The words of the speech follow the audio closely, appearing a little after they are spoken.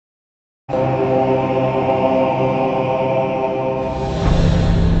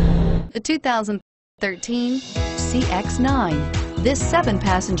2013 CX-9. This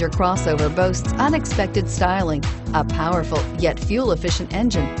 7-passenger crossover boasts unexpected styling, a powerful yet fuel-efficient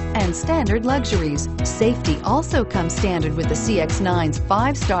engine, and standard luxuries. Safety also comes standard with the CX-9's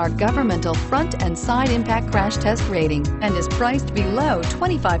 5-star governmental front and side impact crash test rating and is priced below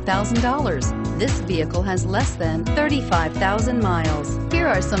 $25,000. This vehicle has less than 35,000 miles. Here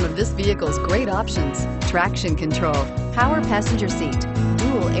are some of this vehicle's great options: traction control, power passenger seat,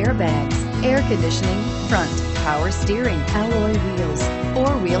 dual airbags, air conditioning, front, power steering, alloy wheels,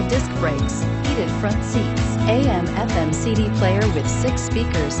 4-wheel disc brakes, heated front seats, AM/FM CD player with 6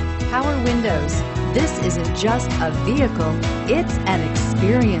 speakers, power windows. This isn't just a vehicle, it's an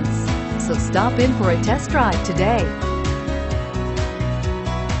experience. So stop in for a test drive today.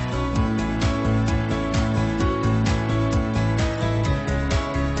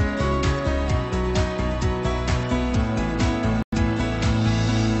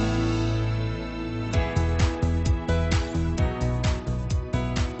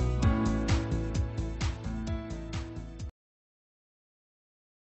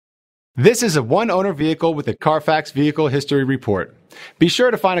 This is a one-owner vehicle with a Carfax Vehicle History Report. Be sure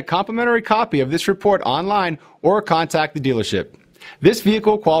to find a complimentary copy of this report online or contact the dealership. This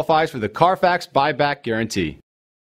vehicle qualifies for the Carfax Buyback Guarantee.